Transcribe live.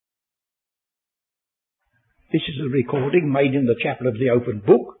This is a recording made in the chapel of the Open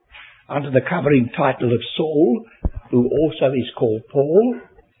Book under the covering title of Saul, who also is called Paul,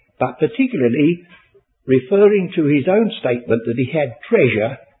 but particularly referring to his own statement that he had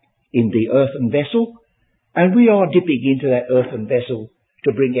treasure in the earthen vessel, and we are dipping into that earthen vessel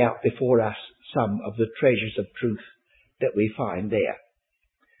to bring out before us some of the treasures of truth that we find there.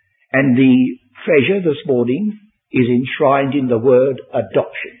 And the treasure this morning is enshrined in the word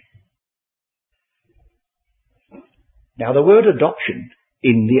adoption. Now, the word adoption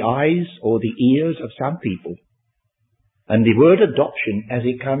in the eyes or the ears of some people, and the word adoption as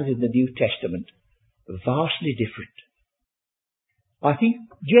it comes in the New Testament, vastly different. I think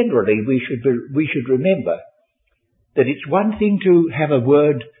generally we should remember that it's one thing to have a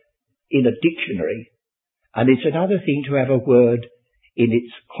word in a dictionary, and it's another thing to have a word in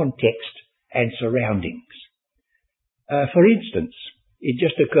its context and surroundings. For instance, it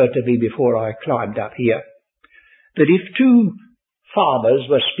just occurred to me before I climbed up here that if two farmers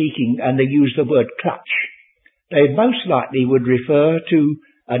were speaking and they used the word clutch, they most likely would refer to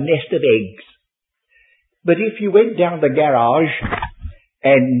a nest of eggs. But if you went down the garage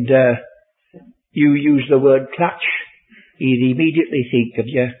and you used the word clutch, you'd immediately think of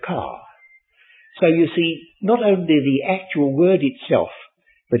your car. So you see, not only the actual word itself,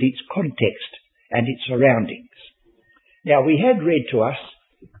 but its context and its surroundings. Now, we had read to us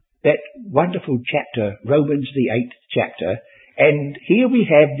that wonderful chapter, Romans the 8th chapter, and here we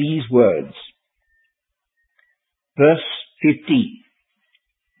have these words. Verse 15.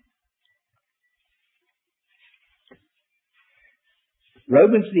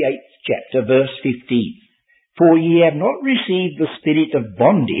 Romans the 8th chapter, verse 15. For ye have not received the spirit of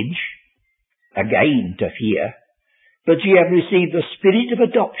bondage, again to fear, but ye have received the spirit of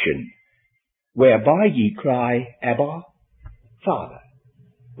adoption, whereby ye cry, Abba, Father.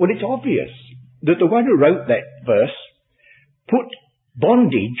 Well, it's obvious that the one who wrote that verse put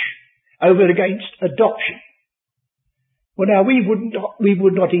bondage over against adoption. Well, now, we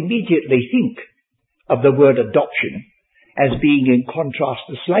would not immediately think of the word adoption as being in contrast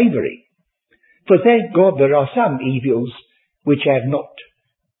to slavery. For thank God there are some evils which have not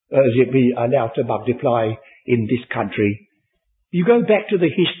been allowed to multiply in this country. You go back to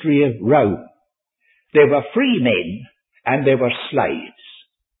the history of Rome. There were free men and there were slaves.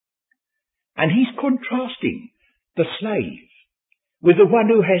 And he's contrasting the slave with the one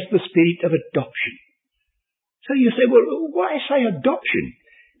who has the spirit of adoption. So you say, well, why say adoption?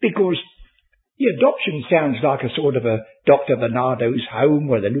 Because the adoption sounds like a sort of a Dr. Bernardo's home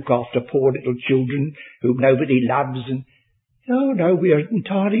where they look after poor little children whom nobody loves. And no, we are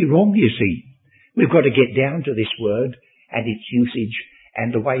entirely wrong, you see. We've got to get down to this word and its usage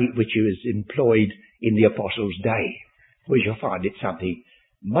and the way in which it was employed in the Apostles' day. We shall find it something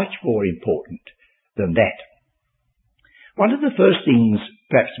much more important than that. One of the first things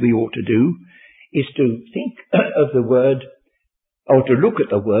perhaps we ought to do is to think of the word, or to look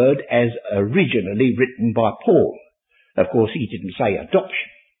at the word as originally written by Paul. Of course, he didn't say adoption.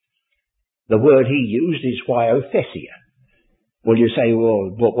 The word he used is huiothesia. Well, you say,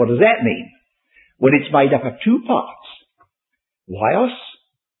 well, what does that mean? Well, it's made up of two parts. Huios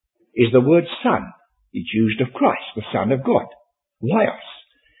is the word son. It's used of Christ, the Son of God. Huios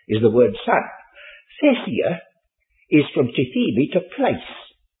is the word son. Thesia is from tithemi, to place.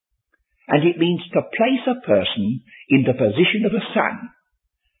 And it means to place a person in the position of a son.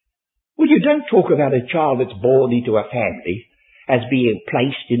 Well, you don't talk about a child that's born into a family as being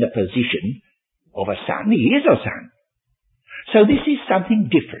placed in a position of a son. He is a son. So this is something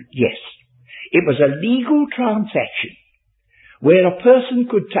different, yes. It was a legal transaction where a person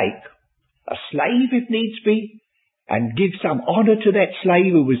could take a slave, if needs be, and give some honour to that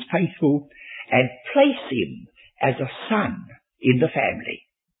slave who was faithful and place him as a son in the family.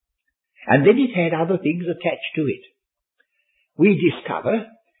 And then it had other things attached to it. We discover,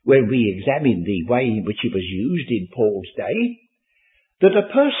 when we examine the way in which it was used in Paul's day, that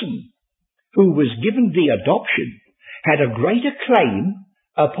a person who was given the adoption had a greater claim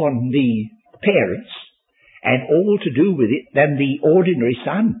upon the parents and all to do with it than the ordinary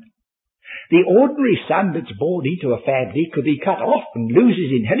son. The ordinary son that's born into a family could be cut off and lose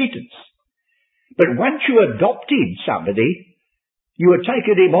his inheritance. But once you adopted somebody, you had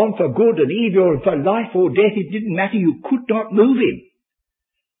taken him on for good and evil, for life or death. It didn't matter. You could not move him.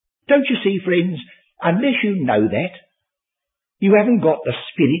 Don't you see, friends, unless you know that, you haven't got the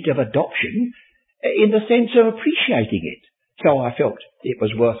spirit of adoption in the sense of appreciating it. So I felt it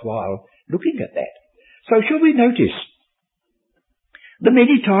was worthwhile looking at that. So shall we notice the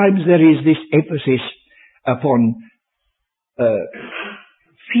many times there is this emphasis upon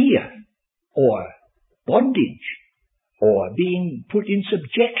fear or bondage or being put in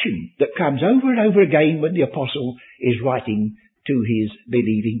subjection that comes over and over again when the apostle is writing to his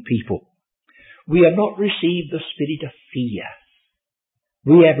believing people. We have not received the spirit of fear.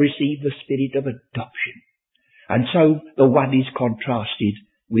 We have received the spirit of adoption. And so the one is contrasted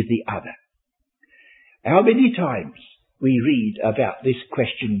with the other. How many times we read about this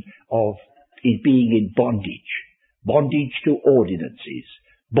question of it being in bondage, bondage to ordinances,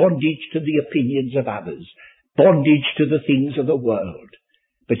 bondage to the opinions of others, bondage to the things of the world.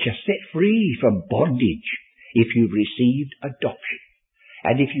 But you're set free from bondage if you've received adoption.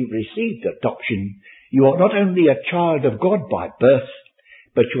 And if you've received adoption, you are not only a child of God by birth,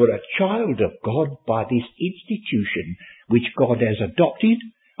 but you're a child of God by this institution which God has adopted.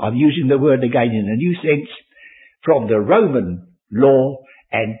 I'm using the word again in a new sense, from the Roman law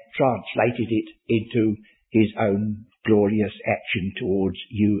and translated it into his own glorious action towards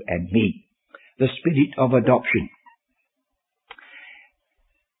you and me. The spirit of adoption.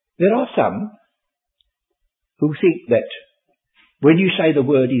 There are some who think that when you say the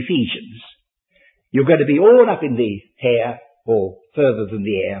word Ephesians, you're going to be all up in the air, or further than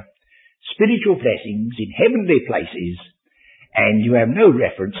the air, spiritual blessings in heavenly places, and you have no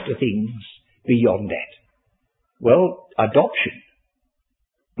reference to things beyond that. Well, adoption,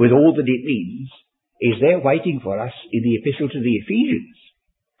 with all that it means, is there waiting for us in the epistle to the Ephesians.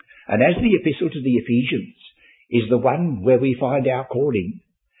 And as the epistle to the Ephesians is the one where we find our calling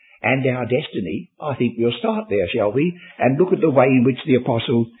and our destiny, I think we'll start there, shall we, and look at the way in which the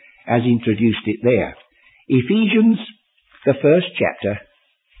apostle has introduced it there. Ephesians, the first chapter,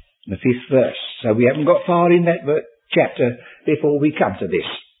 the 5th verse. So we haven't got far in that chapter before we come to this.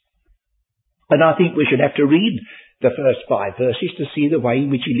 And I think we should have to read the first 5 verses to see the way in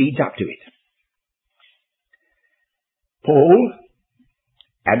which he leads up to it. Paul,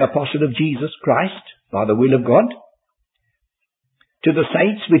 an apostle of Jesus Christ, by the will of God, to the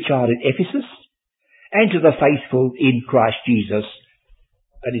saints which are in Ephesus, and to the faithful in Christ Jesus.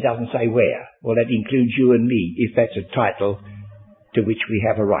 And it doesn't say where. Well, that includes you and me, if that's a title to which we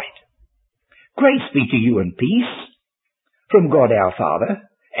have a right. Grace be to you and peace from God our Father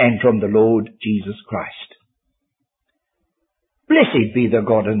and from the Lord Jesus Christ. Blessed be the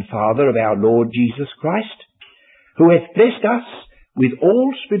God and Father of our Lord Jesus Christ, who hath blessed us with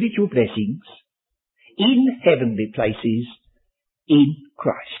all spiritual blessings in heavenly places in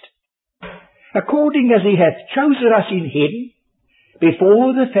Christ, according as he hath chosen us in him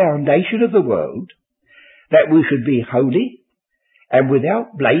before the foundation of the world, that we should be holy and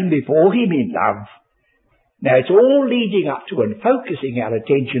without blame before him in love. Now it's all leading up to and focusing our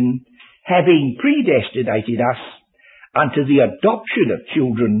attention, having predestinated us unto the adoption of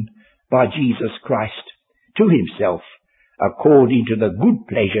children by Jesus Christ to himself, according to the good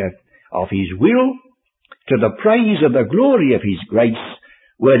pleasure of his will, to the praise of the glory of his grace,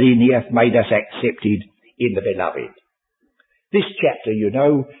 wherein he hath made us accepted in the beloved. This chapter, you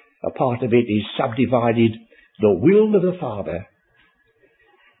know, a part of it is subdivided, the will of the Father,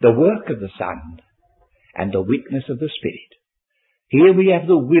 the work of the Son, and the witness of the Spirit. Here we have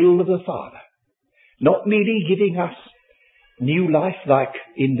the will of the Father, not merely giving us new life like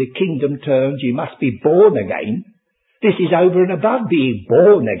in the kingdom terms, you must be born again. This is over and above being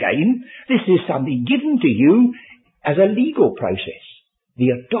born again. This is something given to you as a legal process. The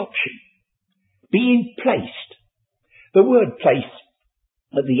adoption. Being placed. The word place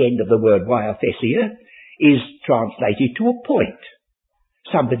at the end of the word diathesia is translated to appoint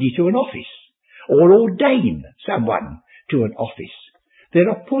somebody to an office or ordain someone to an office. They're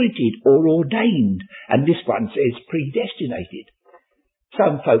appointed or ordained, and this one says predestinated.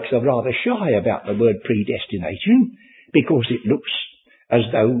 Some folks are rather shy about the word predestination because it looks as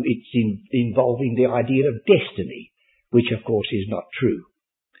though it's involving the idea of destiny, which of course is not true.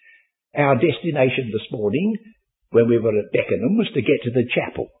 Our destination this morning, when we were at Beckenham, was to get to the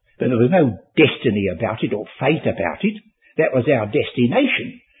chapel. But there was no destiny about it or fate about it. That was our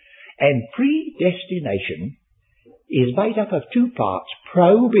destination. And predestination is made up of 2 parts,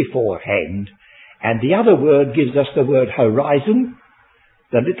 pro beforehand, and the other word gives us the word horizon,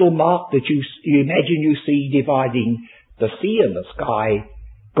 the little mark that you imagine you see dividing the sea and the sky.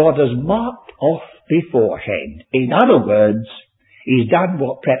 God has marked off beforehand. In other words, he's done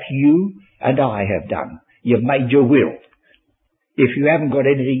what perhaps you and I have done. You've made your will. If you haven't got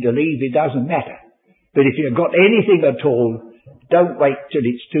anything to leave, it doesn't matter. But if you've got anything at all, don't wait till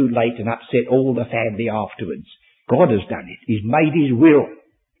it's too late and upset all the family afterwards. God has done it. He's made his will.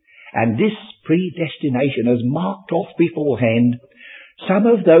 And this predestination has marked off beforehand some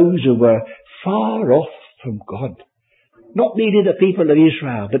of those who were far off from God, not merely the people of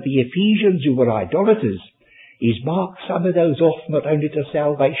Israel, but the Ephesians who were idolaters, is marked some of those off not only to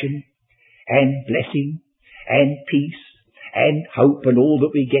salvation and blessing and peace and hope and all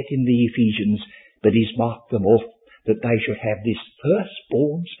that we get in the Ephesians, but he's marked them off that they should have this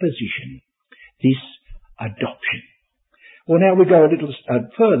firstborn's position, this adoption. Well, now we go a little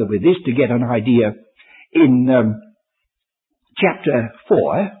further with this to get an idea. In chapter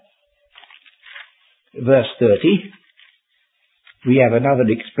 4, verse 30, we have another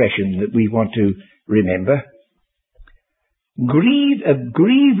expression that we want to remember. Grieve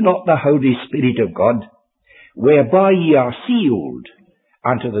not the Holy Spirit of God, whereby ye are sealed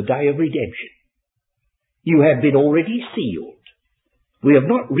unto the day of redemption. You have been already sealed. We have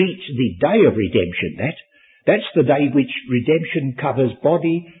not reached the day of redemption. That's the day which redemption covers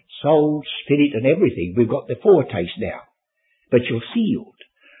body, soul, spirit and everything. We've got the foretaste now. But you're sealed.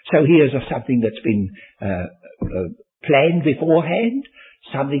 So here's something that's been planned beforehand,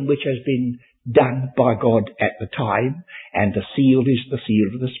 something which has been done by God at the time, and the seal is the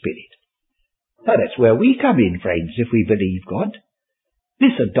seal of the Spirit. So that's where we come in, friends, if we believe God.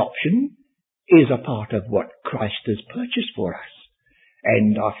 This adoption is a part of what Christ has purchased for us.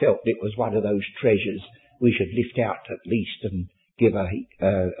 And I felt it was one of those treasures we should lift out at least and give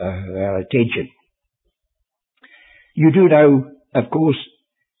our attention. You do know, of course,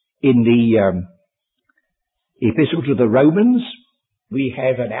 in the Epistle to the Romans, we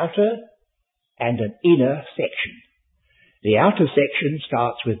have an outer and an inner section. The outer section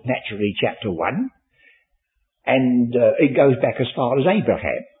starts with naturally chapter 1, and it goes back as far as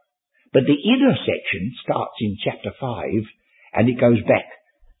Abraham. But the inner section starts in chapter 5, and it goes back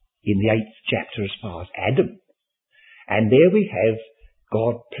in the 8th chapter as far as Adam. And there we have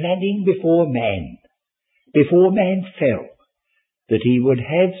God planning before man fell, that he would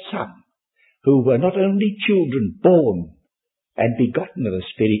have some who were not only children born and begotten of the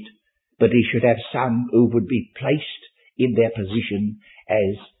Spirit, but he should have some who would be placed in their position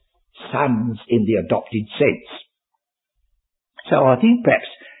as sons in the adopted sense. So I think perhaps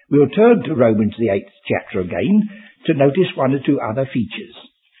we'll turn to Romans the 8th chapter again to notice one or two other features.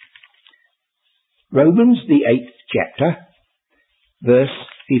 Romans the 8th chapter, verse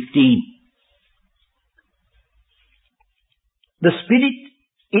 15. The Spirit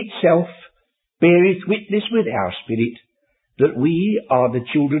itself beareth witness with our spirit that we are the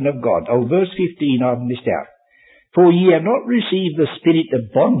children of God. Oh, verse 15 I've missed out. For ye have not received the spirit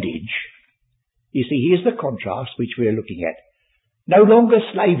of bondage. You see, here's the contrast which we're looking at. No longer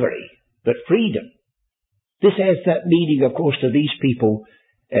slavery, but freedom. This has that meaning, of course, to these people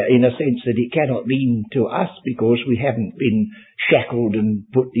in a sense that it cannot mean to us because we haven't been shackled and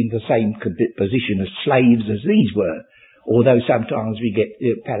put in the same position as slaves as these were, although sometimes we get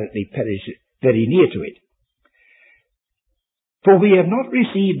apparently very near to it. For we have not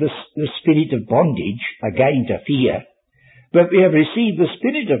received the spirit of bondage, again to fear, but we have received the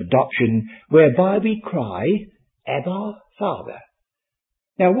spirit of adoption, whereby we cry, Abba, Father.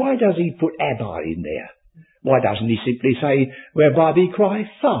 Now, why does he put Abba in there? Why doesn't he simply say, whereby we cry,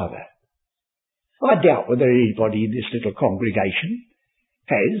 Father? I doubt whether anybody in this little congregation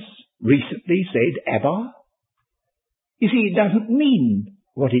has recently said Abba. You see, it doesn't mean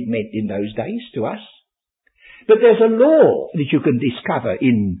what it meant in those days to us. But there's a law that you can discover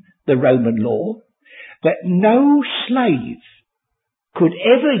in the Roman law that no slave could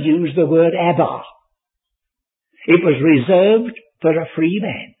ever use the word Abba. It was reserved for a free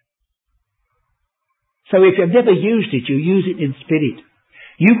man. So if you've never used it, you use it in spirit.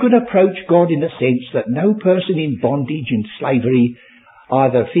 You can approach God in a sense that no person in bondage and slavery,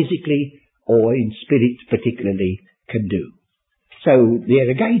 either physically or in spirit particularly, can do. So there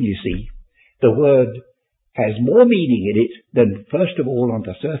again, you see, the word has more meaning in it than, first of all, on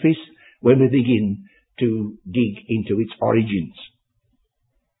the surface when we begin to dig into its origins.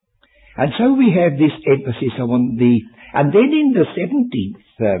 And so we have this emphasis on and then in the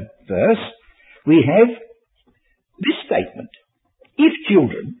 17th verse, we have this statement. If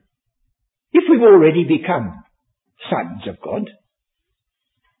children, if we've already become sons of God,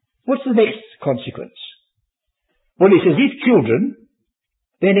 what's the next consequence? Well, it says, if children,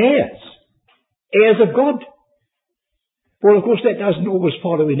 then heirs of God. Well, of course, that doesn't always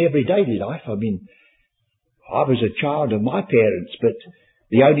follow in every daily life. I mean, I was a child of my parents, but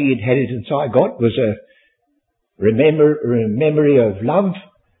the only inheritance I got was a memory of love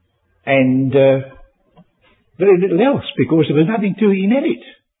and very little else, because there was nothing to inherit.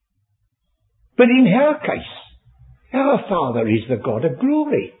 But in our case, our Father is the God of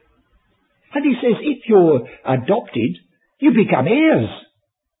glory. And he says, if you're adopted, you become heirs.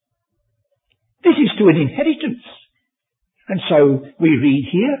 This is to an inheritance. And so we read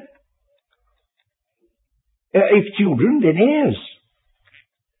here, if children, then heirs.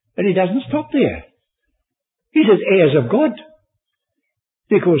 And he doesn't stop there. He says heirs of God,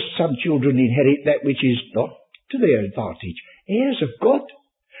 because some children inherit that which is not to their advantage. Heirs of God.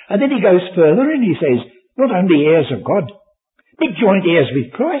 And then he goes further and he says, not only heirs of God, but joint heirs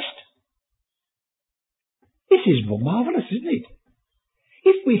with Christ. This is marvellous, isn't it?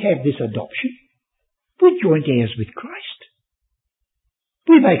 If we have this adoption, we're joint heirs with Christ.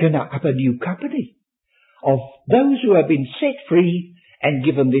 We make up a new company of those who have been set free and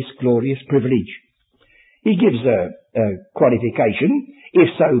given this glorious privilege. He gives a qualification, if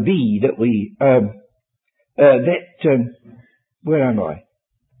so be that we, where am I?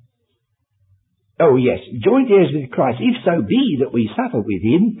 Oh yes, joint heirs with Christ, if so be that we suffer with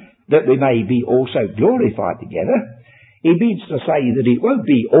him, that we may be also glorified together. He means to say that it won't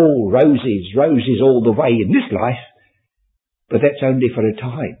be all roses all the way in this life, but that's only for a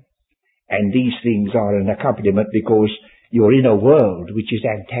time. And these things are an accompaniment because you're in a world which is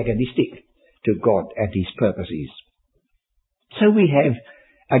antagonistic to God and his purposes. So we have,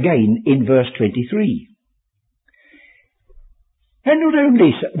 again, in verse 23, and not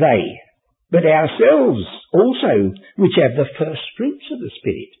only they, but ourselves also, which have the first fruits of the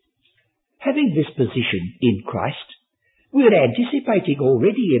Spirit. Having this position in Christ, we're anticipating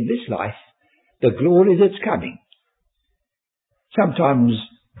already in this life the glory that's coming. Sometimes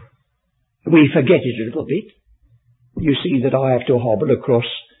we forget it a little bit. You see that I have to hobble across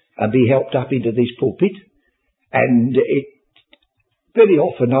and be helped up into this pulpit, and very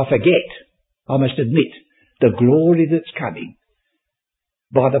often I forget, I must admit, the glory that's coming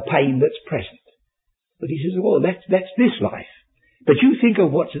by the pain that's present. But he says, well, that's this life. But you think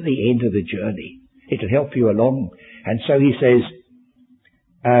of what's at the end of the journey. It'll help you along. And so he says,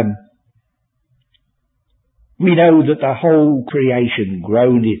 we know that the whole creation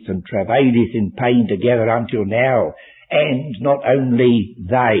groaneth and travaileth in pain together until now, and not only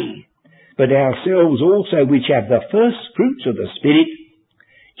they, but ourselves also which have the first fruits of the Spirit,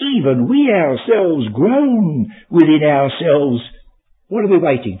 even we ourselves groan within ourselves. What are we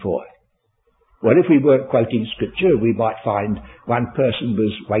waiting for? Well, if we weren't quoting Scripture, we might find one person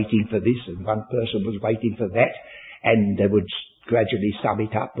was waiting for this and one person was waiting for that, and they would gradually sum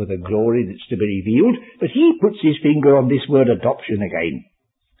it up with a glory that's to be revealed. But he puts his finger on this word adoption again.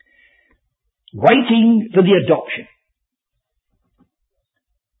 Waiting for the adoption.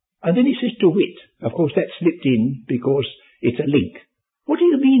 And then he says to wit. Of course, that's slipped in because it's a link. What do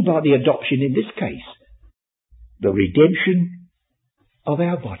you mean by the adoption in this case? The redemption of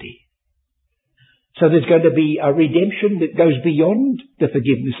our body. So there's going to be a redemption that goes beyond the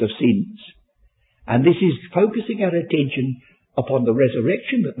forgiveness of sins. And this is focusing our attention upon the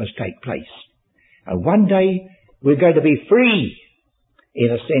resurrection that must take place. And one day we're going to be free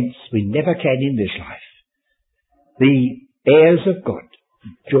in a sense we never can in this life. The heirs of God,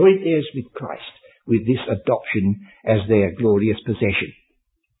 joint heirs with Christ, with this adoption as their glorious possession.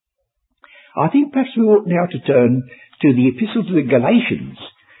 I think perhaps we ought now to turn to the Epistle to the Galatians,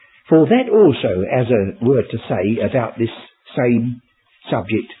 for that also as a word to say about this same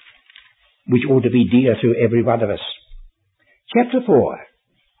subject, which ought to be dear to every one of us. Chapter 4.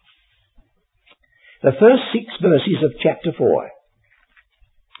 The first 6 verses of chapter 4.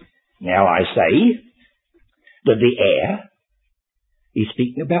 Now I say that the heir, he's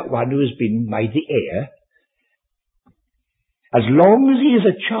speaking about one who has been made the heir, as long as he is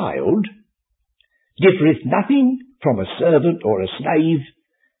a child, differeth nothing from a servant or a slave,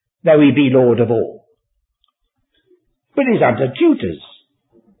 though he be lord of all, but is under tutors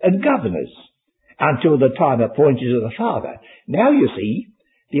and governors until the time appointed of the Father. Now you see,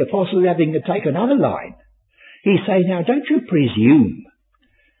 the apostle is having to take another line. He's saying, now don't you presume.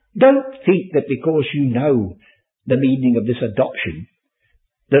 Don't think that because you know the meaning of this adoption,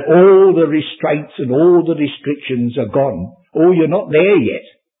 that all the restraints and all the restrictions are gone. Oh, you're not there yet.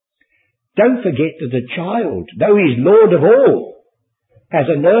 Don't forget that a child, though he's lord of all, has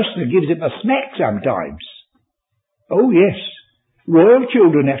a nurse that gives him a smack sometimes. Oh yes, royal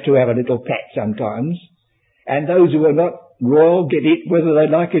children have to have a little pat sometimes, and those who are not royal get it whether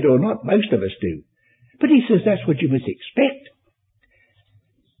they like it or not. Most of us do. But he says that's what you must expect.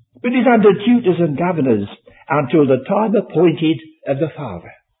 But he's under tutors and governors until the time appointed of the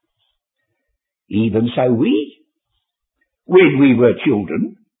Father. Even so we, when we were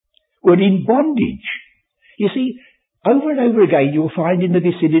children, were in bondage. You see, over and over again you'll find in the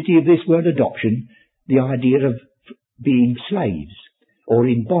vicinity of this word adoption the idea of being slaves or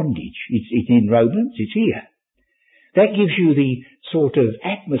in bondage. It's in Romans, it's here. That gives you the sort of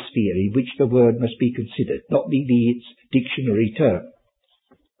atmosphere in which the word must be considered, not merely its dictionary term.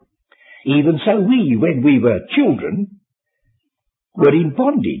 Even so we, when we were children, were in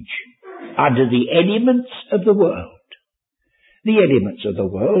bondage under the elements of the world. The elements of the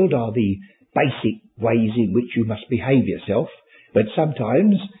world are the basic ways in which you must behave yourself, but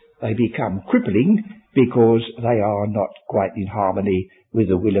sometimes they become crippling because they are not quite in harmony with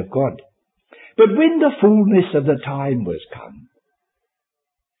the will of God. But when the fullness of the time was come,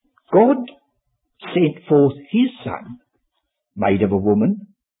 God sent forth his Son, made of a woman,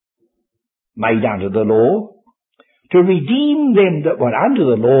 made under the law, to redeem them that were under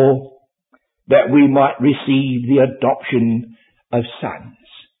the law, that we might receive the adoption of sons.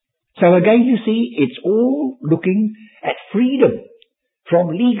 So again, you see, it's all looking at freedom from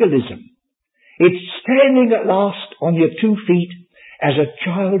legalism. It's standing at last on your 2 feet as a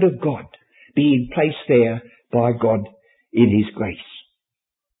child of God, being placed there by God in his grace.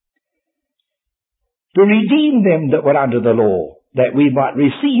 To redeem them that were under the law, that we might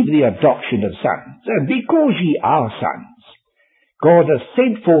receive the adoption of sons. And because ye are sons, God has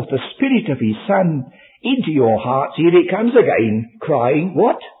sent forth the Spirit of his Son into your hearts. Here it comes again, crying,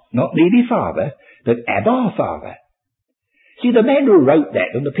 what? Not merely Father, but Abba, Father. See, the man who wrote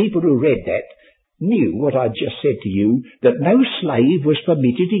that and the people who read that knew what I just said to you, that no slave was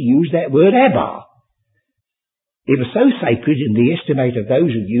permitted to use that word Abba. It was so sacred in the estimate of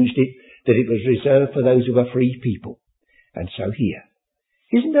those who used it that it was reserved for those who were free people. And so here.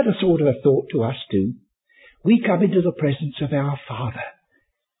 Isn't that a sort of a thought to us too? We come into the presence of our Father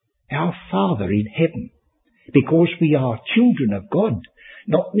in heaven, because we are children of God,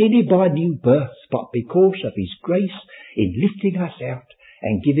 not merely by new birth, but because of his grace in lifting us out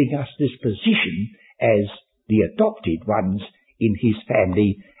and giving us this position as the adopted ones in his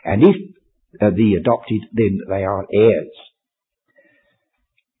family, and if the adopted, then they are heirs.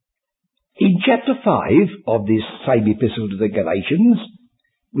 In chapter 5 of this same epistle to the Galatians,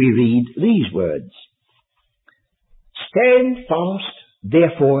 we read these words, Stand fast,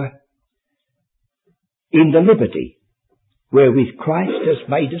 therefore, in the liberty wherewith Christ has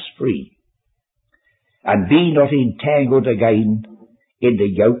made us free, and be not entangled again in the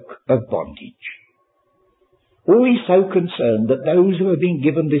yoke of bondage. Always so concerned that those who have been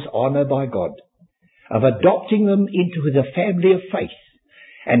given this honour by God, of adopting them into the family of faith,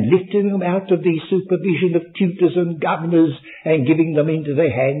 and lifting them out of the supervision of tutors and governors and giving them into the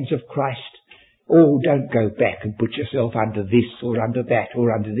hands of Christ. Oh, don't go back and put yourself under this or under that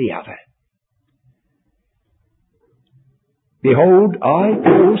or under the other. Behold, I,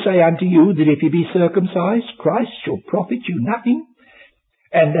 Paul, say unto you that if you be circumcised, Christ shall profit you nothing.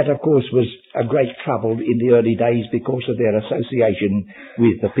 And that, of course, was a great trouble in the early days because of their association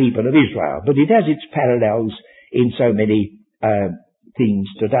with the people of Israel. But it has its parallels in so many things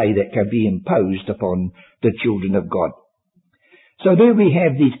today that can be imposed upon the children of God. So there we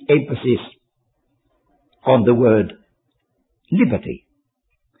have this emphasis on the word liberty.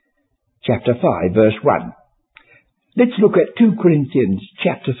 Chapter 5, verse 1. Let's look at 2 Corinthians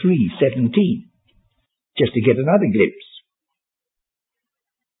chapter 3:17, just to get another glimpse.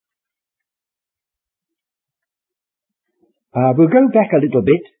 We'll go back a little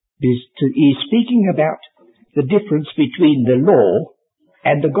bit. He's speaking about the difference between the law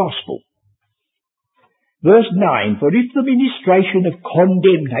and the gospel. Verse 9, For if the ministration of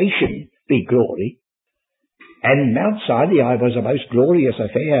condemnation be glory, and Mount Sinai was a most glorious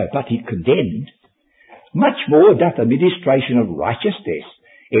affair, but it condemned, much more doth the ministration of righteousness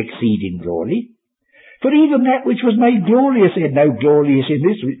exceed in glory. For even that which was made glorious had no glory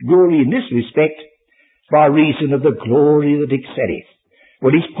in this respect, by reason of the glory that excelleth.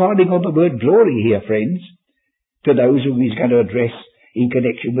 Well, he's piling on the word glory here, friends, to those whom he's going to address in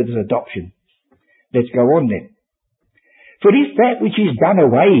connection with his adoption. Let's go on then. For if that which is done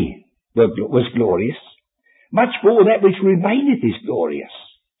away was glorious, much more that which remaineth is glorious.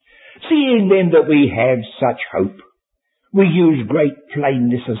 Seeing then that we have such hope, we use great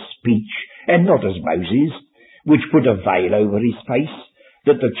plainness of speech, and not as Moses, which put a veil over his face,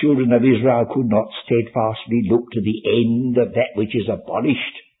 that the children of Israel could not steadfastly look to the end of that which is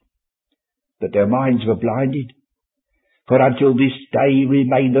abolished, that their minds were blinded. For until this day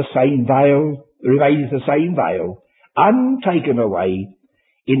remaineth the same veil, untaken away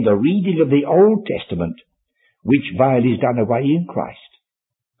in the reading of the Old Testament, which veil is done away in Christ.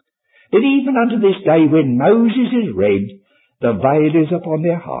 That even unto this day when Moses is read, the veil is upon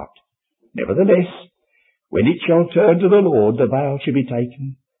their heart. Nevertheless, when it shall turn to the Lord, the veil shall be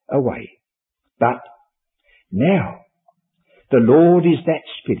taken away. But now, the Lord is that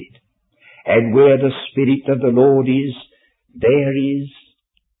Spirit, And where the Spirit of the Lord is, there is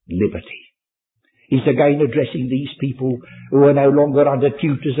liberty. He's again addressing these people who are no longer under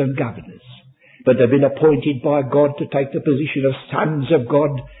tutors and governors, but have been appointed by God to take the position of sons of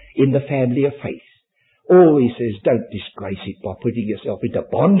God in the family of faith. Oh, he says, don't disgrace it by putting yourself into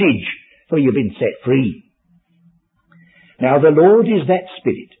bondage, for you've been set free. Now the Lord is that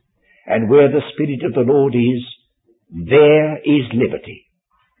Spirit, and where the Spirit of the Lord is, there is liberty.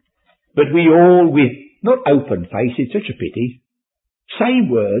 But we all with, not open face, it's such a pity, same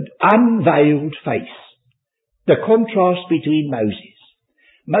word, unveiled face. The contrast between Moses.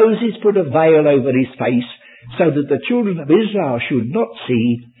 Moses put a veil over his face so that the children of Israel should not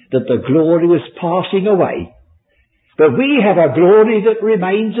see that the glory was passing away. But we have a glory that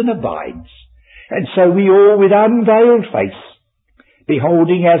remains and abides. And so we all with unveiled face,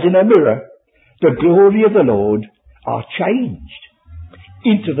 beholding as in a mirror the glory of the Lord, are changed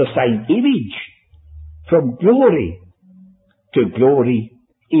into the same image, from glory to glory,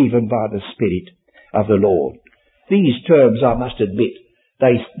 even by the Spirit of the Lord. These terms, I must admit,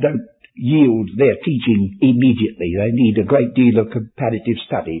 they don't yield their teaching immediately. They need a great deal of comparative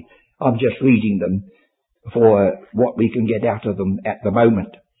study. I'm just reading them for what we can get out of them at the moment.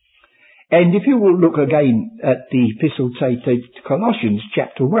 And if you will look again at the epistle, say, to Colossians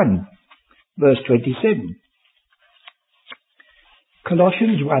chapter 1, verse 27.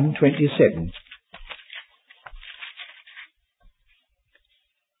 Colossians 1:27.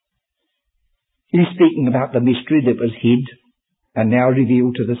 He's speaking about the mystery that was hid and now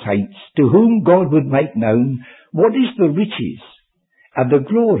revealed to the saints, to whom God would make known what is the riches and the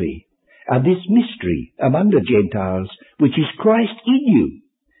glory and this mystery among the Gentiles, which is Christ in you,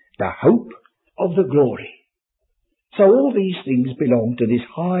 the hope of the glory. So all these things belong to this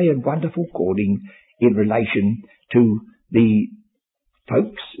high and wonderful calling in relation to the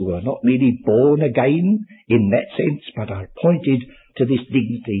folks who are not really born again in that sense, but are appointed to this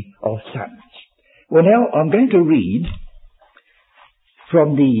dignity of sons. Well, now I'm going to read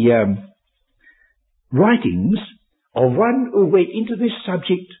from the writings of one who went into this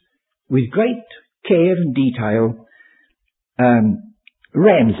subject with great care and detail,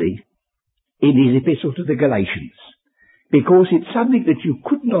 Ramsay, in his epistle to the Galatians, because it's something that you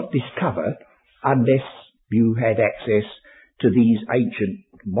could not discover unless you had access to these ancient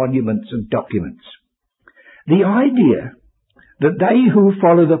monuments and documents. The idea that they who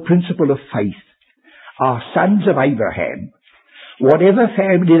follow the principle of faith are sons of Abraham, whatever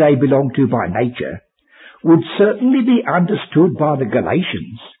family they belong to by nature, would certainly be understood by the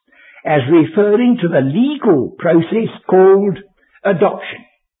Galatians as referring to the legal process called adoption.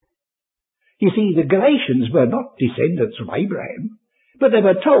 You see, the Galatians were not descendants from Abraham, but they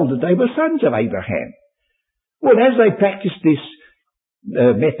were told that they were sons of Abraham. Well, as they practiced this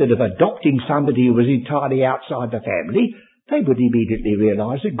method of adopting somebody who was entirely outside the family, they would immediately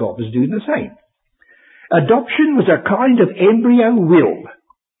realize that God was doing the same. Adoption was a kind of embryo will.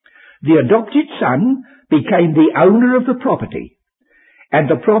 The adopted son became the owner of the property, and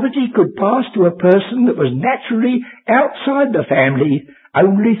the property could pass to a person that was naturally outside the family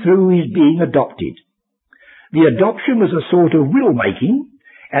only through his being adopted. The adoption was a sort of will-making,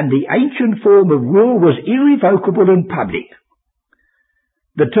 and the ancient form of will was irrevocable and public.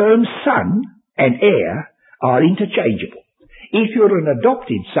 The terms son and heir are interchangeable. If you're an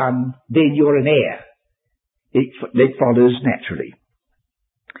adopted son, then you're an heir. It follows naturally.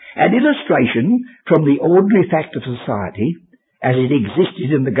 An illustration from the ordinary fact of society, as it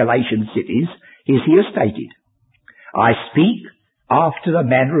existed in the Galatian cities, is here stated. I speak after the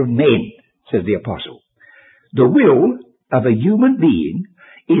manner of men, says the apostle. The will of a human being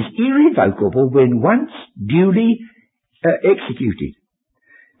is irrevocable when once duly executed.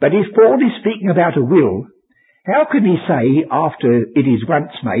 But if Paul is speaking about a will, how can he say after it is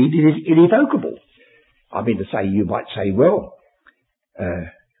once made it is irrevocable? I mean to say, you might say, well,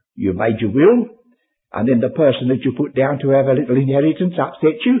 you made your will, and then the person that you put down to have a little inheritance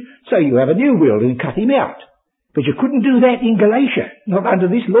upset you, so you have a new will and cut him out. But you couldn't do that in Galatia, not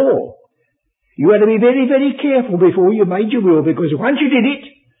under this law. You had to be very, very careful before you made your will, because once you did it,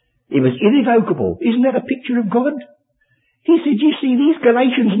 it was irrevocable. Isn't that a picture of God? He said, you see, these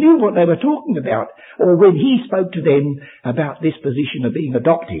Galatians knew what they were talking about, or when he spoke to them about this position of being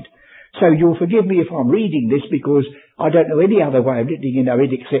adopted. So you'll forgive me if I'm reading this, because I don't know any other way of letting you know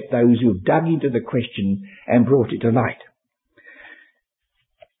it except those who've dug into the question and brought it to light.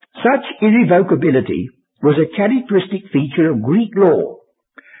 Such irrevocability was a characteristic feature of Greek law,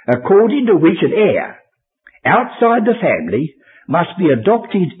 according to which an heir outside the family must be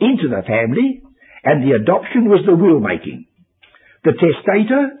adopted into the family, and the adoption was the will-making. The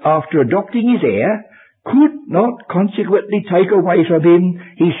testator, after adopting his heir, could not consequently take away from him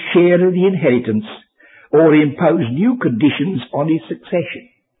his share of the inheritance or impose new conditions on his succession.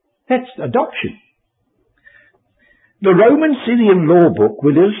 That's adoption. The Roman Syrian law book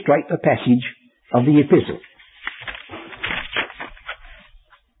will illustrate the passage of the epistle.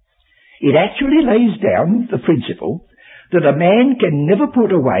 It actually lays down the principle that a man can never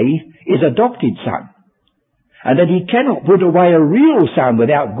put away his adopted son, and that he cannot put away a real son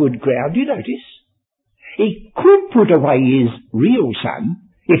without good ground. You notice? He could put away his real son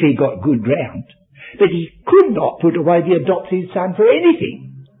if he got good ground, but he could not put away the adopted son for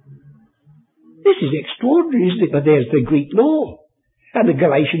anything. This is extraordinary, isn't it? But there's the Greek law, and the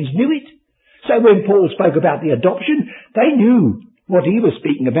Galatians knew it. So when Paul spoke about the adoption, they knew what he was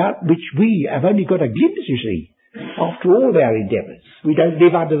speaking about, which we have only got a glimpse, you see, after all our endeavours. We don't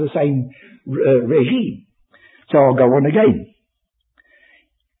live under the same regime. So I'll go on again.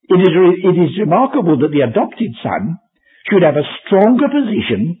 It is remarkable that the adopted son should have a stronger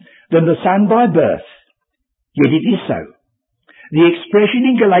position than the son by birth. Yet it is so. The expression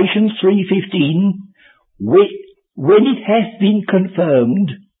in Galatians 3:15, when it hath been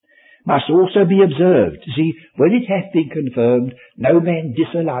confirmed, must also be observed. See, when it hath been confirmed, no man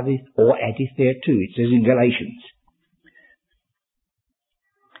disalloweth or addeth thereto, it says in Galatians.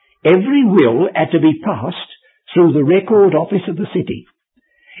 Every will had to be passed through the record office of the city.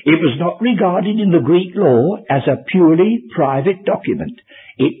 It was not regarded in the Greek law as a purely private document.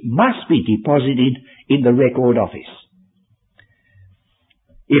 It must be deposited in the record office.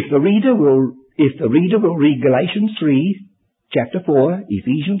 If the reader will read Galatians 3, chapter 4,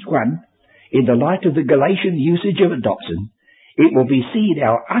 Ephesians 1, in the light of the Galatian usage of adoption, it will be seen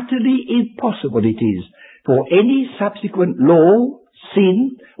how utterly impossible it is for any subsequent law,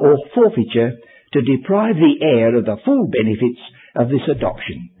 sin, or forfeiture to deprive the heir of the full benefits of this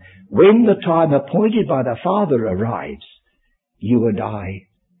adoption. When the time appointed by the Father arrives, you and I,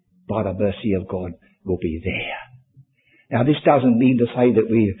 by the mercy of God, will be there. Now, this doesn't mean to say that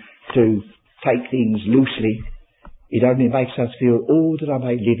we're to take things loosely. It only makes us feel, oh, that I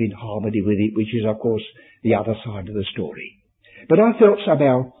may live in harmony with it, which is, of course, the other side of the story. But I felt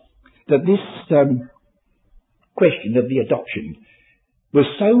somehow that this question of the adoption was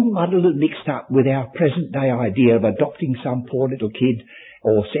so muddled and mixed up with our present day idea of adopting some poor little kid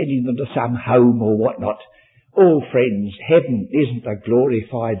or sending them to some home or whatnot. Oh, friends, heaven isn't a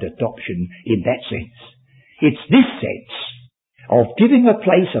glorified adoption in that sense. It's this sense of giving a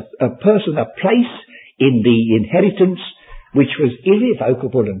person a place in the inheritance which was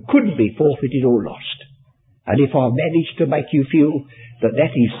irrevocable and couldn't be forfeited or lost. And if I manage to make you feel that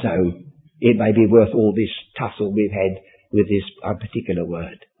that is so, it may be worth all this tussle we've had with this particular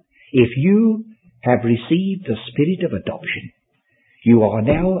word. If you have received the spirit of adoption, you are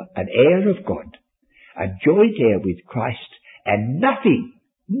now an heir of God, a joint heir with Christ, and nothing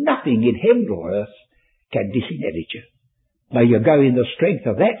in heaven or earth can disinherit you. May you go in the strength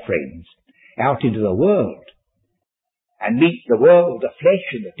of that, friends, out into the world and meet the world, the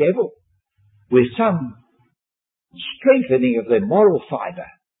flesh and the devil with some strengthening of their moral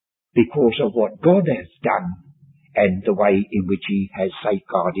fibre because of what God has done and the way in which he has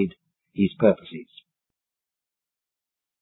safeguarded his purposes.